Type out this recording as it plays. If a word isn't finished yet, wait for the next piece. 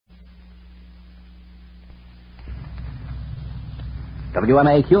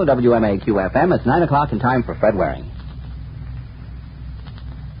WMAQ and WMAQ-FM. It's 9 o'clock and time for Fred Waring.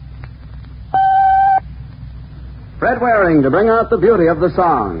 Fred Waring to bring out the beauty of the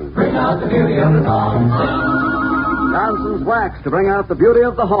song. Bring out the beauty of the song. Johnson's Wax to bring out the beauty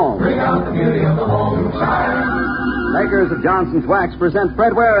of the home. Bring out the beauty of the home. Makers of Johnson's Wax present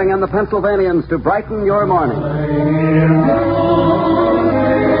Fred Waring and the Pennsylvanians to brighten your morning.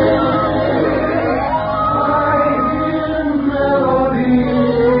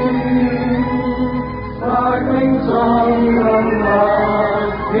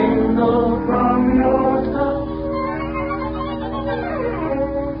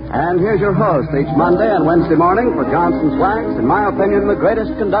 And here's your host each Monday and Wednesday morning for Johnson's Wax, in my opinion, the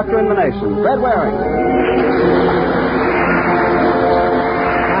greatest conductor in the nation, Fred Waring. I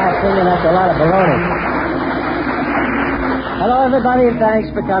was thinking that's a lot of baloney. Hello, everybody, and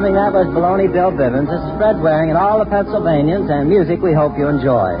thanks for coming. That was Baloney Bill Bivens. This is Fred Waring and all the Pennsylvanians, and music we hope you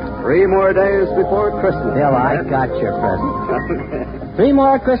enjoy. 3 more days before Christmas. Bill, I got your present. 3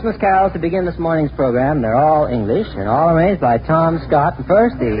 more Christmas carols to begin this morning's program. They're all English and all arranged by Tom Scott. And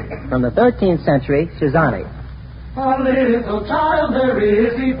first, from the 13th century, Susanne. A little child there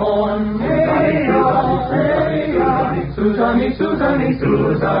is he born. Susanne, Susanne,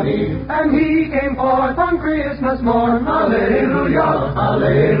 Susanne. And he came forth on Christmas morn. Alleluia,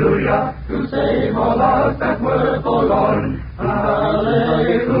 alleluia. To save all us that were forlorn.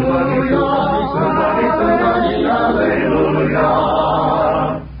 Alleluia, Susanne, Susanne, alleluia.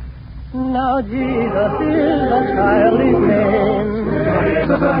 Now Jesus is the child his name.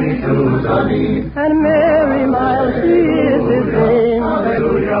 Susanne, Susanne. And Mary, mild, she is his name.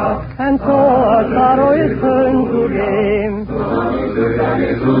 Alleluia. And so our sorrow is turned to game. Susanne, Susanne,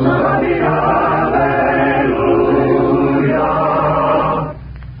 Susanne, alleluia.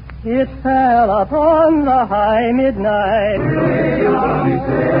 It fell upon the high midnight.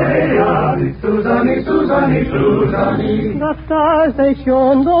 Susanne, Susanne, Susanne. The stars they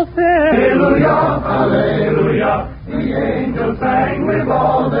shone so fair. Alleluia, alleluia. The angels sang with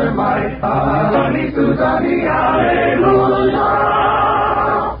all their might. Susanne, Susanne, alleluia.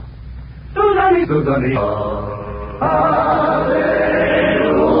 Susanne, Susanne, alleluia.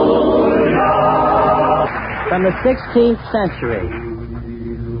 From the 16th century.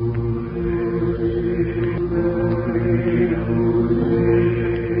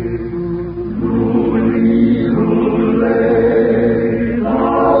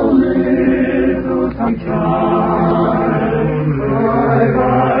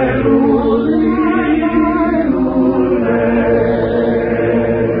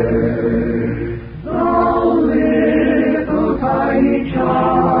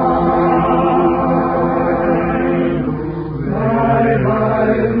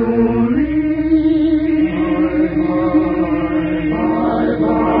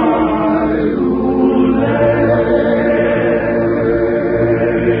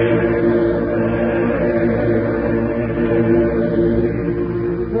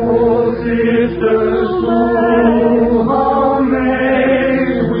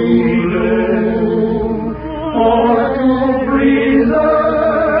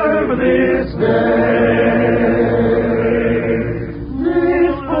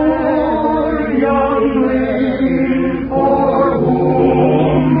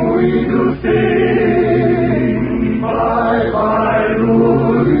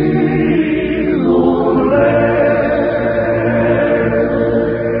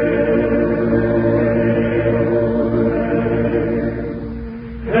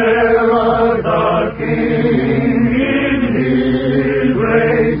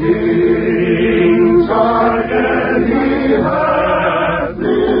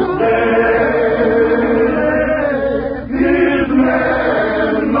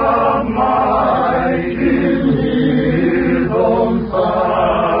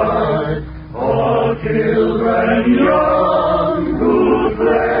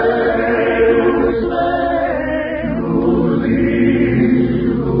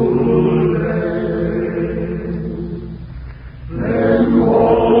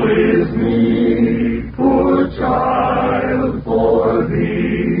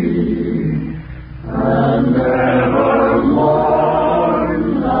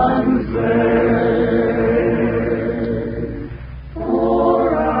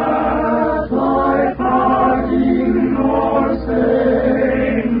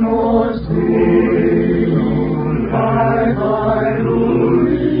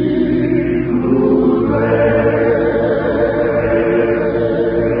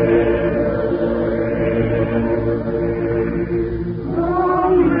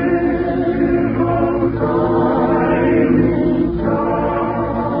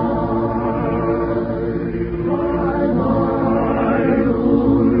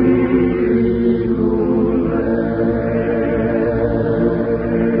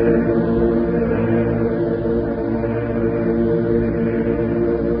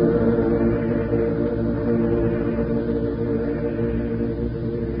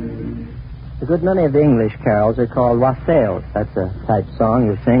 good many of the English carols are called wassails. That's a type song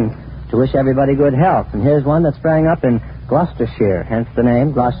you sing to wish everybody good health. And here's one that sprang up in Gloucestershire, hence the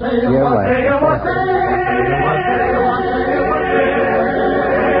name Gloucestershire Way.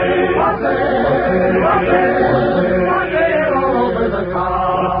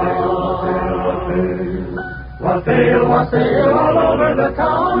 Wassail all over the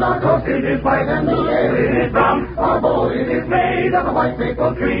town. Our coast it is white and the air it is brown. Our boat it is made of a white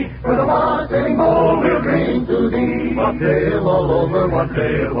maple tree, with a wassailing bow we'll bring to thee. Wassail all over,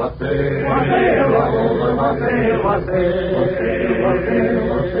 wassail, wassail. Wassail all over, wassail, wassail. Wassail, wassail,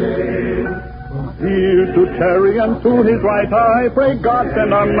 wassail. Here to Terry and to his right eye, pray God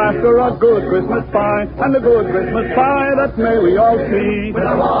send our master a good Christmas pie, and a good Christmas pie that may we all see. With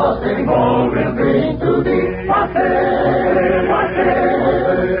a wassailing bow we'll bring to thee. Wassail,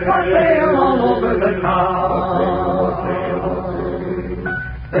 wassail, wassail all over the town.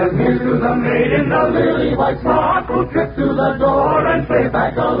 There's news to the maid in the lily white smock, who'll trip to the door and play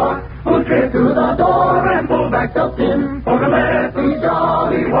back a lock. Who'll trip to the door and pull back the pin, for to let these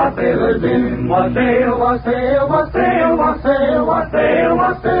jolly wassailers in. Wassail, wassail, wassail, wassail, wassail, wassail,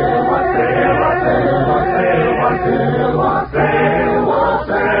 wassail, wassail, wassail, wassail, wassail,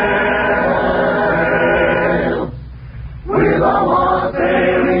 wassail. With a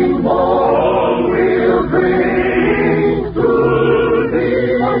wassailing bow we'll drink to thee.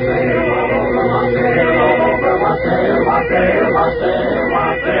 Wassail, over, wassail, wassail, wassail,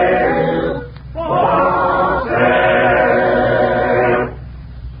 wassail, wassail.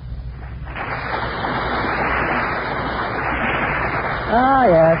 Ah,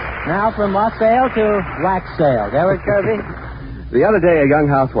 yes. Now from wassail to wax sail. Derek Kirby? The other day, a young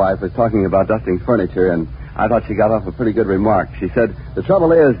housewife was talking about dusting furniture, and I thought she got off a pretty good remark. She said, the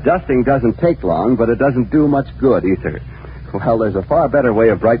trouble is, dusting doesn't take long, but it doesn't do much good either. Well, there's a far better way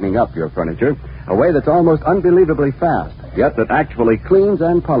of brightening up your furniture, a way that's almost unbelievably fast, yet that actually cleans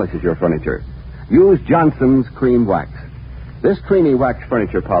and polishes your furniture. Use Johnson's Cream Wax. This creamy wax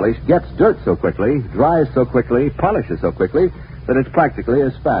furniture polish gets dirt so quickly, dries so quickly, polishes so quickly, that it's practically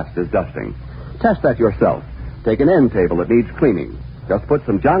as fast as dusting. Test that yourself. Take an end table that needs cleaning. Just put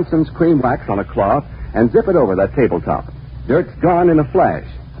some Johnson's Cream Wax on a cloth and zip it over that tabletop. Dirt's gone in a flash.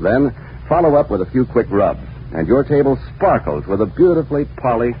 Then follow up with a few quick rubs, and your table sparkles with a beautifully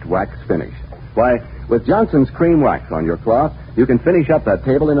polished wax finish. Why, with Johnson's Cream Wax on your cloth, you can finish up that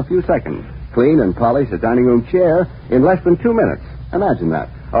table in a few seconds. Clean and polish a dining room chair in less than 2 minutes. Imagine that.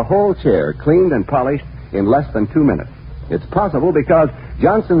 A whole chair cleaned and polished in less than 2 minutes. It's possible because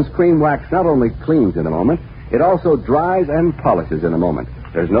Johnson's Cream Wax not only cleans in a moment, it also dries and polishes in a moment.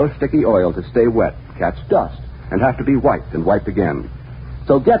 There's no sticky oil to stay wet, catch dust, and have to be wiped and wiped again.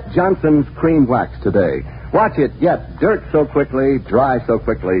 So get Johnson's Cream Wax today. Watch it get dirt so quickly, dry so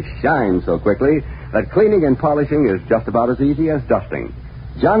quickly, shine so quickly, that cleaning and polishing is just about as easy as dusting.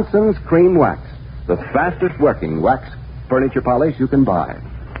 Johnson's Cream Wax, the fastest working wax furniture polish you can buy.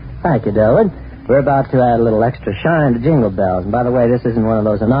 Thank you, Derwin. We're about to add a little extra shine to Jingle Bells. And by the way, this isn't one of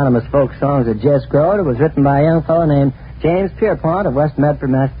those anonymous folk songs that just growed. It was written by a young fellow named James Pierpont of West Medford,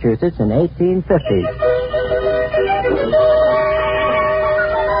 Massachusetts in 1850.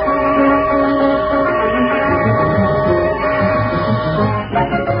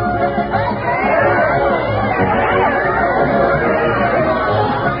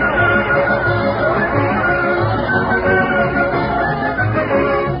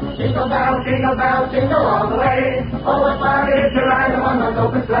 Jingle bells, jingle all the way. Oh, what fun it is to ride in one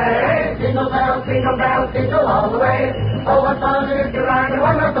open sleigh. Jingle bells, jingle all the way. Oh, what fun it is to ride in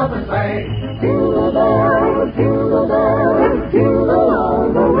one open sleigh. Jingle bells, jingle all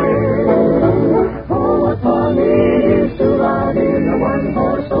the way. Oh, what fun it is to ride in a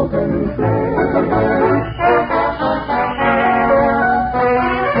one-horse open sleigh.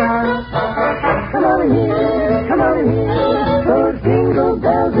 Come on in here, those jingle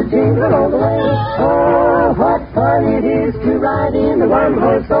bells are jingle all the way. Oh, what fun it is to ride in a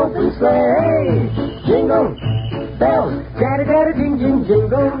one-horse open sleigh. Jingle bells, jatter, jing,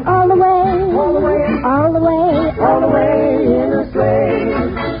 jingle all the way, all the way, all the way, all the way in a sleigh.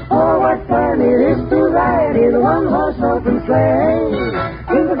 Oh, what fun it is to ride in a one-horse open sleigh.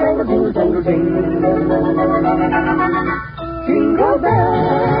 Jingle, jangle, jingle, jangle, jingle, jingle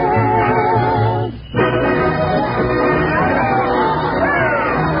bells.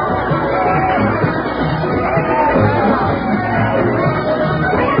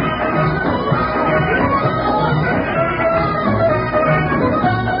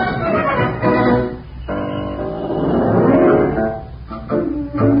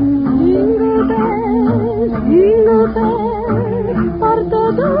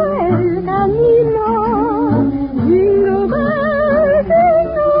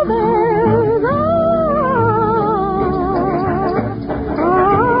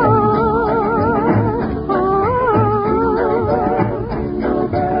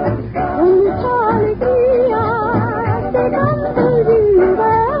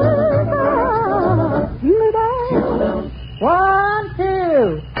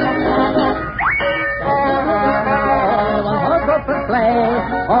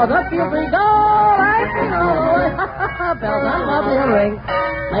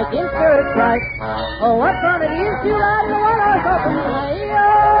 making spirits bright. Oh, what fun it is to ride in a one-horse open sleigh.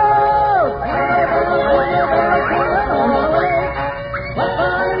 Oh, what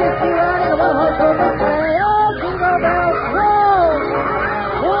fun it is to ride in a one-horse open sleigh. Oh, jingle bells, whoa!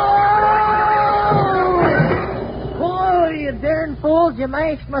 Whoa, you darn fools, you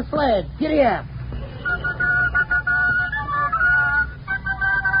mashed my sled. Giddy up.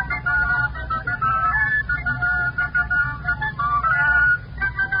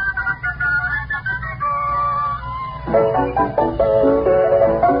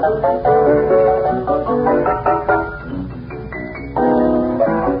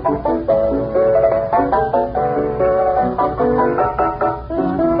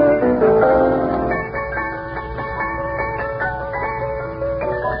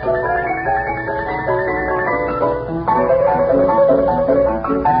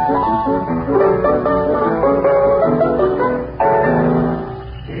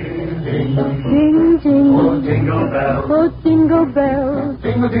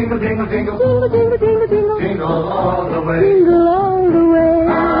 Jingle, jingle, jingle. Jingle, jingle, jingle, jingle. Jingle all the way. Jingle all the way.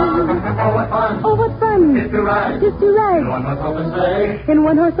 Oh, what fun. Oh, what fun. It's to ride. It's to ride. In one horse open sleigh. In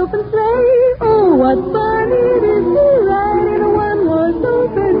one horse open sleigh. Oh, what fun it is to ride in a one horse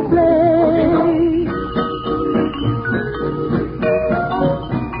open sleigh.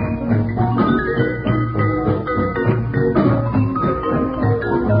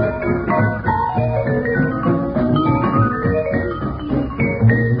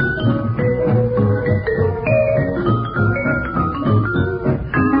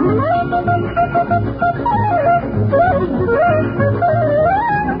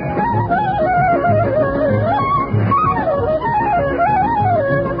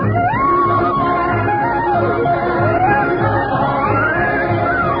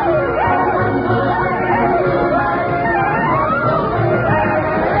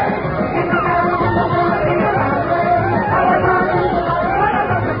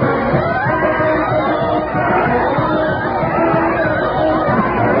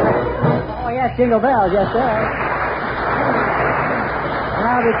 Jingle bells, yes, sir.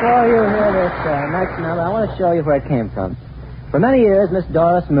 Now, before you hear this next number, I want to show you where it came from. For many years, Miss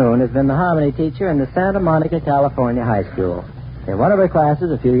Doris Moon has been the harmony teacher in the Santa Monica, California High School. In one of her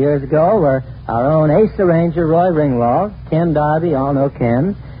classes a few years ago were our own ace arranger Roy Ringwald, Ken Darby, all know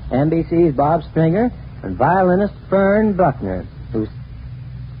Ken, NBC's Bob Stringer, and violinist Fern Buckner, who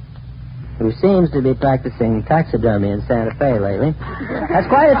seems to be practicing taxidermy in Santa Fe lately. That's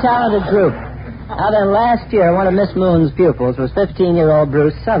quite a talented group. Now then, last year, one of Miss Moon's pupils was 15-year-old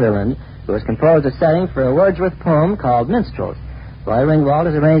Bruce Sutherland, who has composed a setting for a Wordsworth poem called Minstrels. Roy Ringwald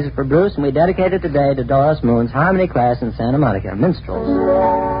has arranged it for Bruce, and we dedicate it today to Doris Moon's harmony class in Santa Monica, Minstrels.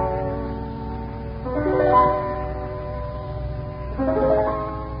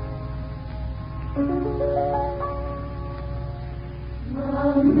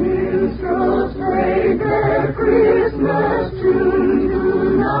 The minstrels play their Christmas tune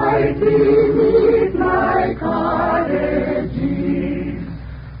tonight beneath my cottage eaves,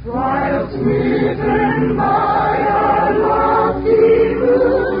 while smitten by a lofty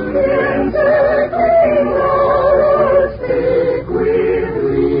moon, interclaim laurels thick with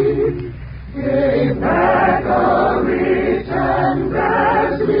leaves, gave back a rich and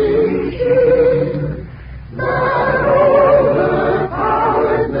dazzling sheen that overpowered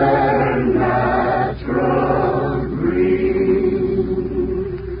their natural green.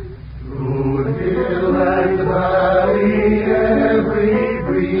 Through hill and valley every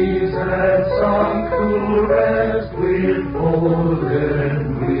breeze had sunk to rest with folded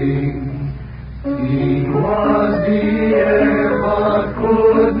wings. Keen was the air, but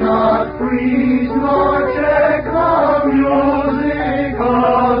could not freeze nor check the music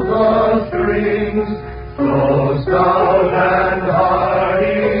of the strings. So stout and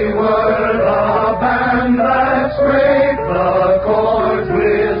hardy were the band that scraped the chords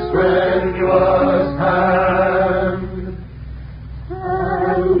with strenuous hand.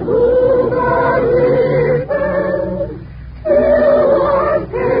 And who got lifted till one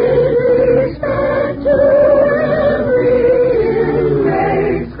paid respect to every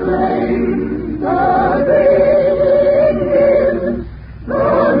inmate's claim, the great hymn, the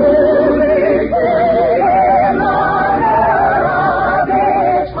music taken on air of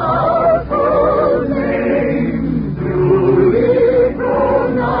its household name, duly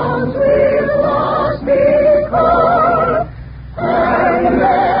pronounced with lusty chord, and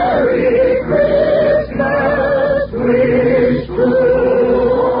Merry Christmas wish to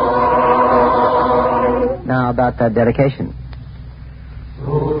all. Now about that dedication.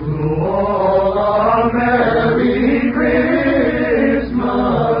 So to all a Merry Christmas.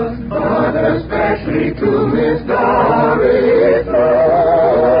 me to Miss Doris Moon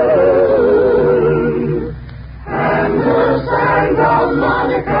and the Santa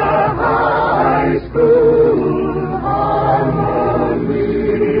Monica High School Harmony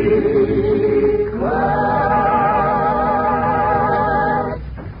Class.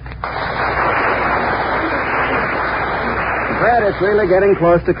 Fred, it's really getting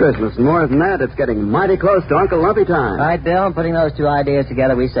close to Christmas. And more than that, it's getting mighty close to Uncle Lumpy time. All right, Bill, and putting those two ideas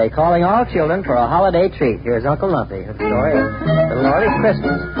together, we say, calling all children for a holiday treat. Here's Uncle Lumpy, the story of Little Orly's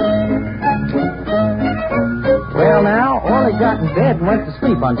Christmas. Well, now, Orly got in bed and went to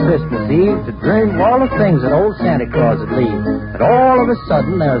sleep on Christmas Eve to dream of all the things that old Santa Claus would leave. But all of a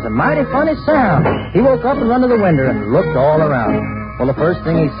sudden, there was a mighty funny sound. He woke up and ran to the window and looked all around. Well, the first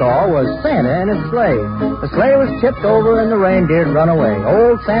thing he saw was Santa in his sleigh. The sleigh was tipped over and the reindeer had run away.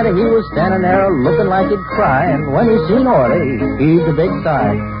 Old Santa, he was standing there looking like he'd cry, and when he seen Orly, he heaved a big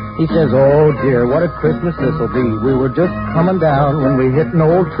sigh. He says, oh, dear, what a Christmas this'll be. We were just coming down when we hit an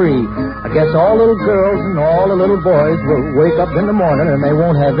old tree. I guess all little girls and all the little boys will wake up in the morning and they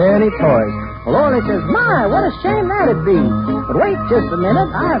won't have any toys. Well, Orly says, my, what a shame that'd be. But wait just a minute,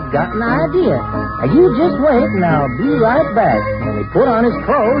 I've got an idea. Now, you just wait and I'll be right back. And he put on his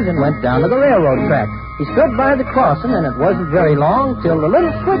clothes and went down to the railroad track. He stood by the crossing, and it wasn't very long till the little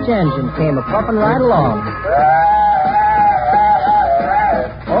switch engine came a-puffing right along.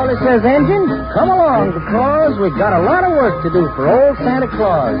 Orly says, engine, come along, because we've got a lot of work to do for old Santa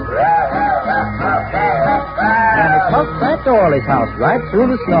Claus. And he puffed back to Orly's house right through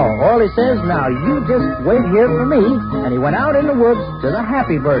the snow. Orly says, now you just wait here for me. And he went out in the woods to the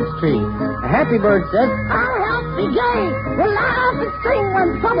Happy Bird's tree. The Happy Bird said, I'll help be gay. We'll laugh and sing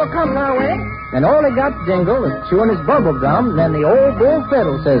when trouble comes our way. And Orly got Jingle and chewing his bubble gum. And then the old bull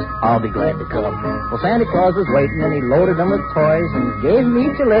fiddle says, I'll be glad to come. Well, Santa Claus was waiting, and he loaded them with toys and gave them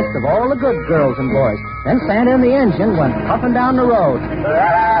each a list of all the good girls and boys. Then Santa and the engine went puffing down the road.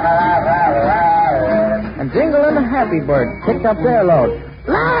 And Jingle and the Happy Bird picked up their load.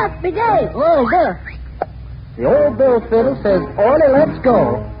 Laugh, be gay. Oh, there. The old bull fiddle says, Orly, let's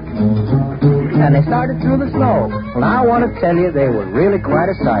go. And they started through the snow. Well, now I want to tell you, they were really quite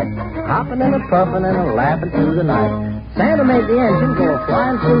a sight. Hopping and a-puffing and a-laughing through the night. Santa made the engine go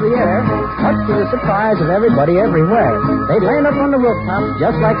flying through the air, much to the surprise of everybody everywhere. They'd land up on the rooftops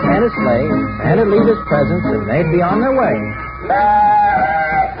just like Santa's sleigh. Santa'd leave his presents, and they'd be on their way.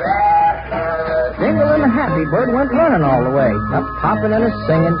 Jingle and the Happy Bird went running all the way, up hopping and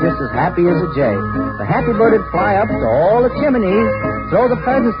a-singing just as happy as a jay. The Happy Bird would fly up to all the chimneys, throw the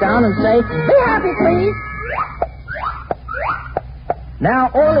presents down and say, be happy, please. Now,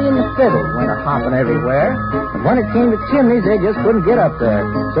 Orly and the fiddle went a-hopping everywhere, and when it came to chimneys, they just couldn't get up there.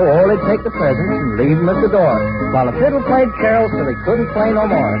 So Orly'd take the presents and leave them at the door, while the fiddle played carols till he couldn't play no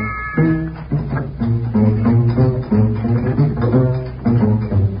more.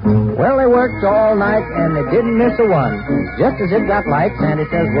 Well, they worked all night, and they didn't miss a one. Just as it got light, Santa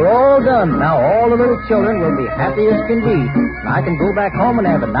says, we're all done. Now all the little children will be happy as can be. And I can go back home and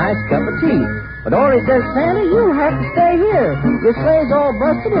have a nice cup of tea. But Orly says, Santa, you have to stay here. Your sleigh's all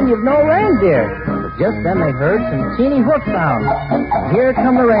busted and you've no reindeer. But just then they heard some teeny hoof sounds. And here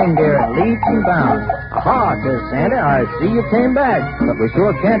come the reindeer and leaps and bounds. Aha, says Santa, I see you came back. But we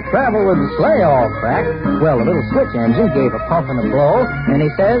sure can't travel with the sleigh all cracked. Well, the little switch engine gave a puff and a blow, and he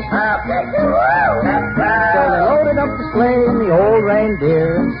says, I'll take you out. So they loaded up the sleigh and the old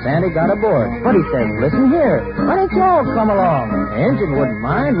reindeer, and Santa got aboard. But he says, listen here, why don't you all come along? The engine wouldn't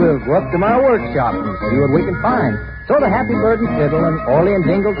mind. We'll go up to my workshop and see what we can find. So the Happy Bird and Fiddle and Orly and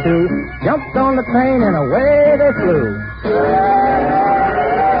Jingle, too, jumped on the train and away they flew.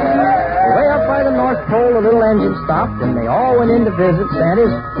 Way up by the North Pole, the little engine stopped, and they all went in to visit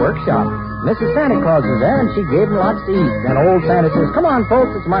Santa's workshop. Mrs. Santa Claus was there, and she gave them lots to eat. Then old Santa says, come on,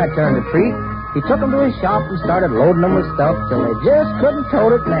 folks, it's my turn to treat. He took them to his shop and started loading them with stuff till they just couldn't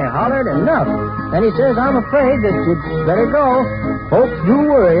tote it, and they hollered enough. Then he says, I'm afraid that you'd better go. Folks do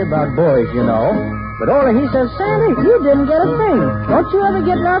worry about boys, you know. But Orly, he says, Santa, you didn't get a thing. Don't you ever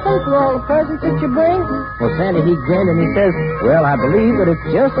get nothing for all the presents that you bring? Well, Santa, he grinned and he says, well, I believe that it's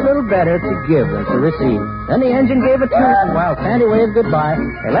just a little better to give than to receive. Then the engine gave a toot, and while Santa waved goodbye,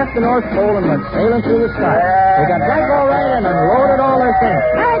 they left the North Pole and went sailing through the sky. They got back all right and unloaded all their things.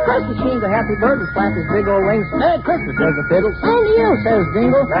 Merry Christmas, screamed the Happy Bird and flapped his big old wings. Merry Christmas, says the fiddle. Same to you, says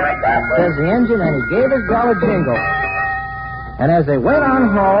Jingle. Says the engine, and he gave his bell a jingle. And as they went on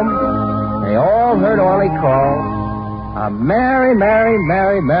home, they all heard Orly call, a merry, merry,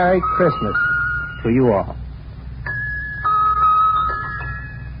 merry, merry Christmas to you all.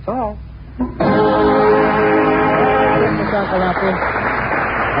 That's all. Christmas, Uncle Lumpy.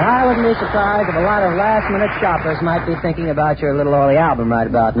 And I wouldn't be surprised if a lot of last-minute shoppers might be thinking about your little early album right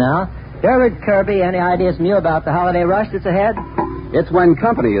about now. Dermot Kirby, any ideas from you about the holiday rush that's ahead? It's when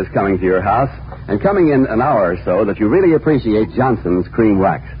company is coming to your house and coming in an hour or so that you really appreciate Johnson's Cream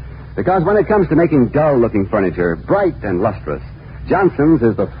Wax. Because when it comes to making dull-looking furniture bright and lustrous, Johnson's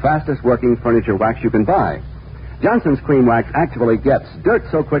is the fastest-working furniture wax you can buy. Johnson's Cream Wax actually gets dirt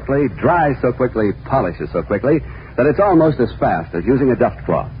so quickly, dries so quickly, polishes so quickly, that it's almost as fast as using a dust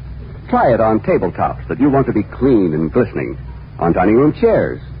cloth. Try it on tabletops that you want to be clean and glistening, on dining room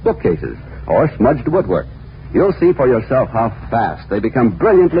chairs, bookcases, or smudged woodwork. You'll see for yourself how fast they become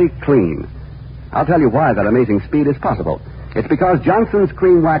brilliantly clean. I'll tell you why that amazing speed is possible. It's because Johnson's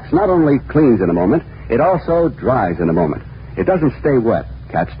Cream Wax not only cleans in a moment, it also dries in a moment. It doesn't stay wet,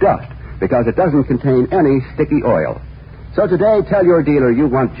 catch dust, because it doesn't contain any sticky oil. So today, tell your dealer you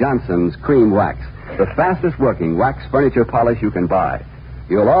want Johnson's Cream Wax, the fastest-working wax furniture polish you can buy.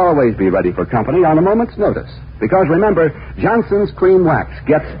 You'll always be ready for company on a moment's notice. Because remember, Johnson's Cream Wax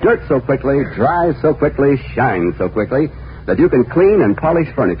gets dirt so quickly, dries so quickly, shines so quickly, that you can clean and polish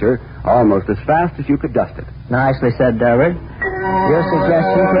furniture almost as fast as you could dust it. Nicely said, Delbert. Your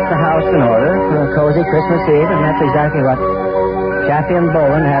suggestion puts the house in order for a cozy Christmas Eve, and that's exactly what Chaffee and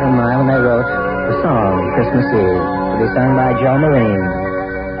Boland had in mind when they wrote the song, Christmas Eve, to be sung by Joe Marine.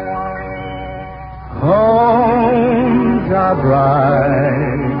 Homes are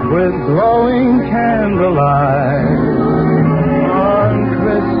bright with glowing candlelight on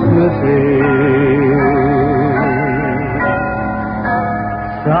Christmas Eve.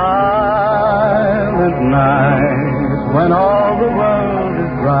 Silent night when all the world is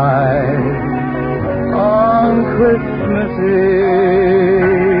bright on Christmas Eve.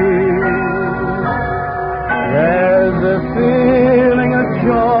 There's a feeling of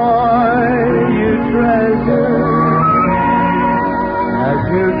joy you treasure as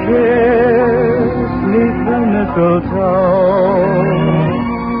you kiss 'neath the mistletoe,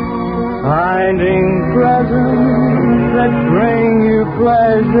 finding presents that bring you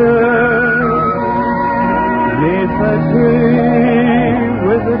pleasure 'neath the tree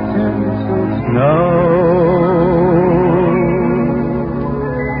with the tinsel snow.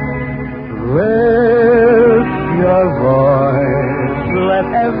 Lift your voice, let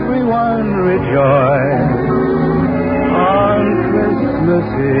everyone rejoice on Christmas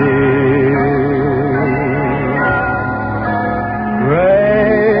Eve.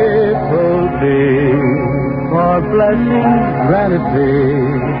 Grateful be for blessings granted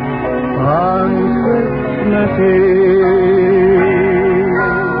thee on Christmas Eve.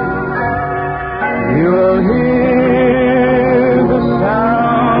 You will hear the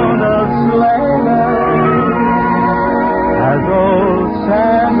sound of sleigh bells as old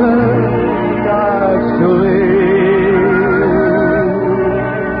Santa starts to leave.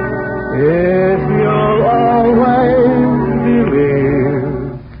 If you'll always believe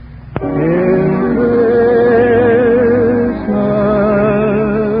in Christmas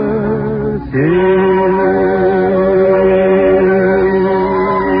Eve.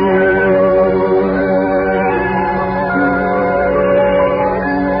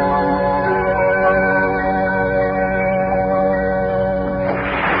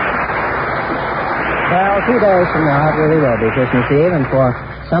 Well, 2 days from now, it really will be Christmas Eve, and for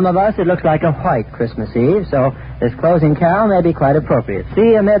some of us, it looks like a white Christmas Eve, so this closing carol may be quite appropriate.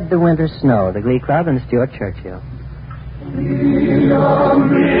 See Amid the Winter Snow, the Glee Club, and Stuart Churchill. See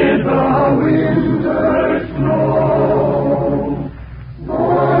amid the winter snow,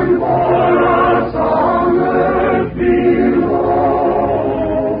 born for us on earth below.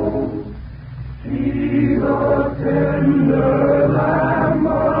 See the tender Lamb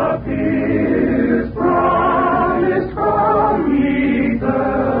appears, promised from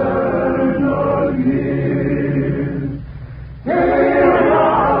eternal years. Hail,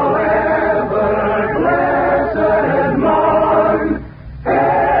 however, blessed morn,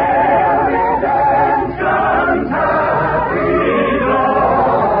 hail, redemption's happy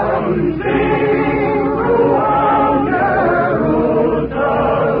dawn. Sing throughout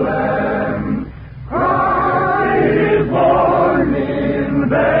Jerusalem, Christ is born in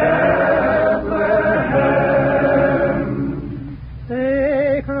Bethlehem.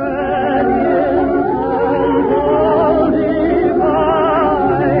 Sacred infant, all divine,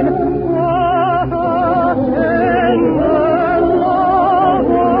 what a tender love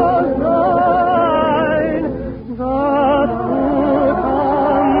was thine, that could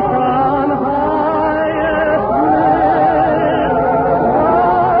come from highest bliss,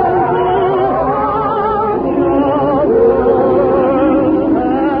 unto the world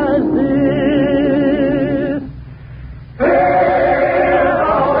as this.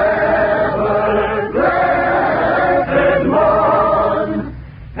 Hail,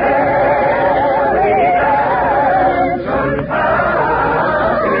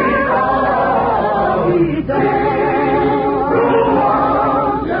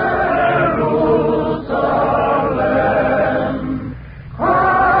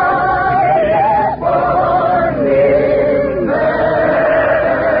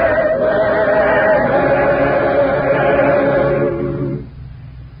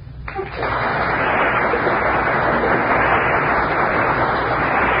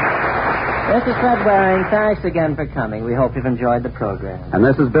 This is Fred Waring. Thanks again for coming. We hope you've enjoyed the program. And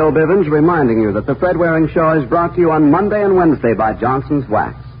this is Bill Bivens reminding you that the Fred Waring Show is brought to you on Monday and Wednesday by Johnson's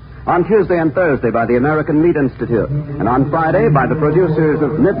Wax, on Tuesday and Thursday by the American Meat Institute, and on Friday by the producers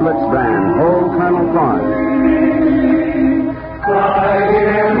of Niblets brand, Whole Kernel Corn.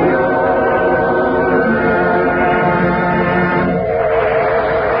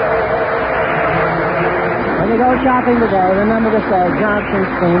 When you go shopping today, remember to say Johnson's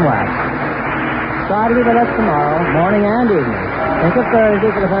Cream Wax. Try to be with us tomorrow, morning and evening. Think of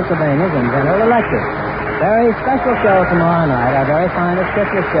Thursday for the Pennsylvanians and General Electric. Very special show tomorrow night, our very finest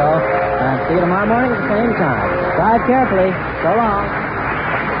Christmas show. And see you tomorrow morning at the same time. Drive carefully. So long.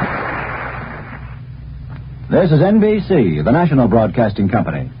 This is NBC, the national broadcasting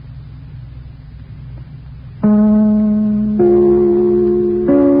company.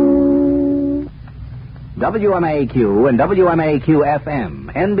 WMAQ and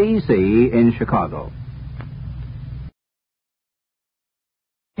WMAQ-FM, NBC in Chicago.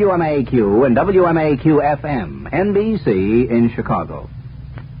 WMAQ and WMAQ-FM, NBC in Chicago.